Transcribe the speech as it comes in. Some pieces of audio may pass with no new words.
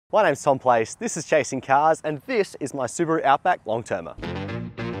My name's Tom Place, this is Chasing Cars, and this is my Subaru Outback long-termer.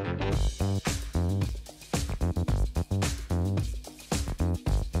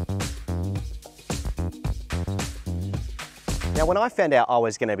 Now, when I found out I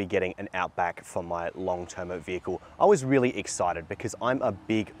was going to be getting an Outback for my long-termer vehicle, I was really excited because I'm a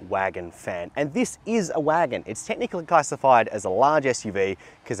big wagon fan. And this is a wagon. It's technically classified as a large SUV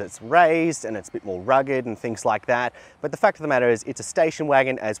because it's raised and it's a bit more rugged and things like that. But the fact of the matter is it's a station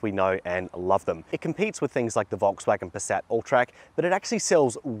wagon, as we know and love them. It competes with things like the Volkswagen Passat Alltrack, but it actually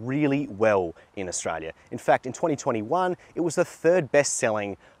sells really well in Australia. In fact, in 2021, it was the third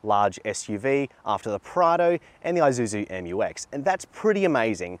best-selling large SUV after the Prado and the Isuzu MU-X. And that's pretty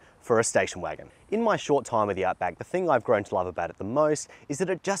amazing for a station wagon. In my short time with the Outback, the thing I've grown to love about it the most is that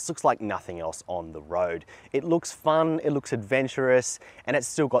it just looks like nothing else on the road. It looks fun, it looks adventurous, and it's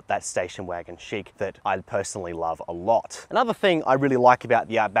still got that station wagon chic that I personally love a lot. Another thing I really like about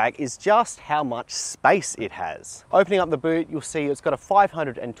the Outback is just how much space it has. Opening up the boot, you'll see it's got a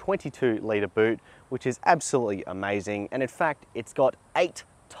 522-litre boot, which is absolutely amazing. And in fact, it's got 8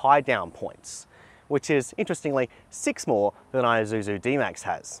 tie-down points, which is, interestingly, 6 more than Isuzu D-Max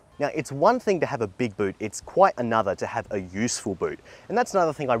has. Now, it's one thing to have a big boot, it's quite another to have a useful boot. And that's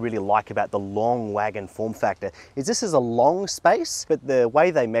another thing I really like about the long wagon form factor, is this is a long space, but the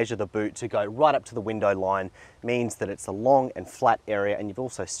way they measure the boot to go right up to the window line means that it's a long and flat area, and you've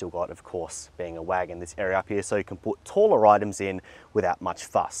also still got, of course, being a wagon, this area up here so you can put taller items in without much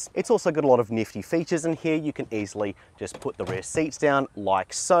fuss. It's also got a lot of nifty features in here. You can easily just put the rear seats down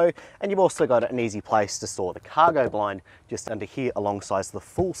like so, and you've also got an easy place to store the cargo blind just under here alongside the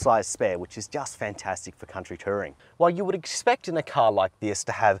full-size spare, which is just fantastic for country touring. While you would expect in a car like this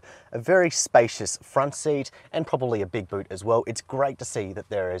to have a very spacious front seat and probably a big boot as well, it's great to see that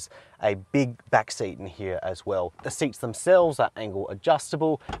there is a big back seat in here as well. The seats themselves are angle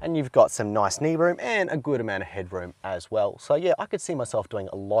adjustable, and you've got some nice knee room and a good amount of headroom as well. So yeah, I could see myself doing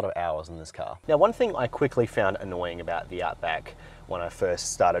a lot of hours in this car. Now, one thing I quickly found annoying about the Outback when I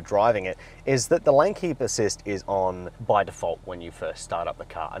first started driving it is that the lane keep assist is on by default when you first start up the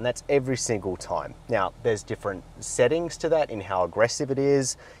car, and that's every single time. Now, there's different settings to that in how aggressive it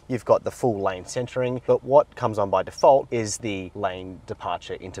is. You've got the full lane centering, but what comes on by default is the lane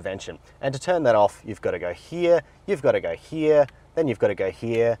departure intervention. And to turn that off, you've got to go here, you've got to go here, then you've got to go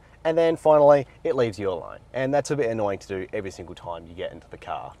here, and then finally it leaves you alone. And that's a bit annoying to do every single time you get into the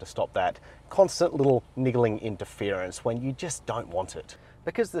car, to stop that constant little niggling interference when you just don't want it.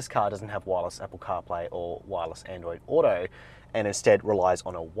 Because this car doesn't have wireless Apple CarPlay or wireless Android Auto, and instead relies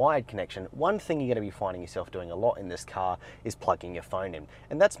on a wired connection, one thing you're going to be finding yourself doing a lot in this car is plugging your phone in.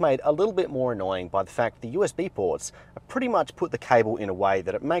 And that's made a little bit more annoying by the fact the USB ports are pretty much put the cable in a way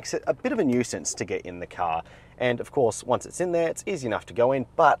that it makes it a bit of a nuisance to get in the car. And of course, once it's in there, it's easy enough to go in,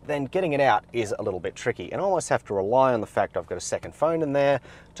 but then getting it out is a little bit tricky. And I almost have to rely on the fact I've got a second phone in there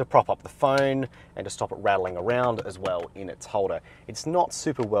to prop up the phone and to stop it rattling around as well in its holder. It's not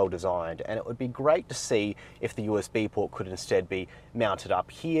super well designed, and it would be great to see if the USB port could instead be mounted up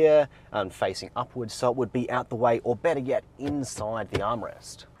here and facing upwards, so it would be out the way, or better yet, inside the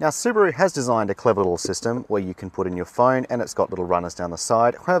armrest. Now, Subaru has designed a clever little system where you can put in your phone, and it's got little runners down the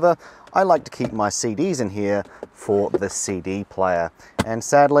side. However, I like to keep my CDs in here for the CD player, and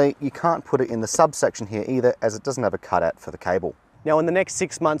sadly you can't put it in the subsection here either, as it doesn't have a cutout for the cable. Now, in the next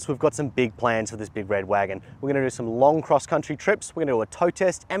 6 months, we've got some big plans for this big red wagon. We're going to do some long cross-country trips, we're going to do a tow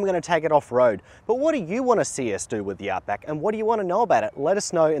test, and we're going to take it off-road. But what do you want to see us do with the Outback, and what do you want to know about it? Let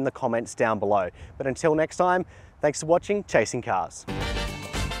us know in the comments down below. But until next time, thanks for watching Chasing Cars.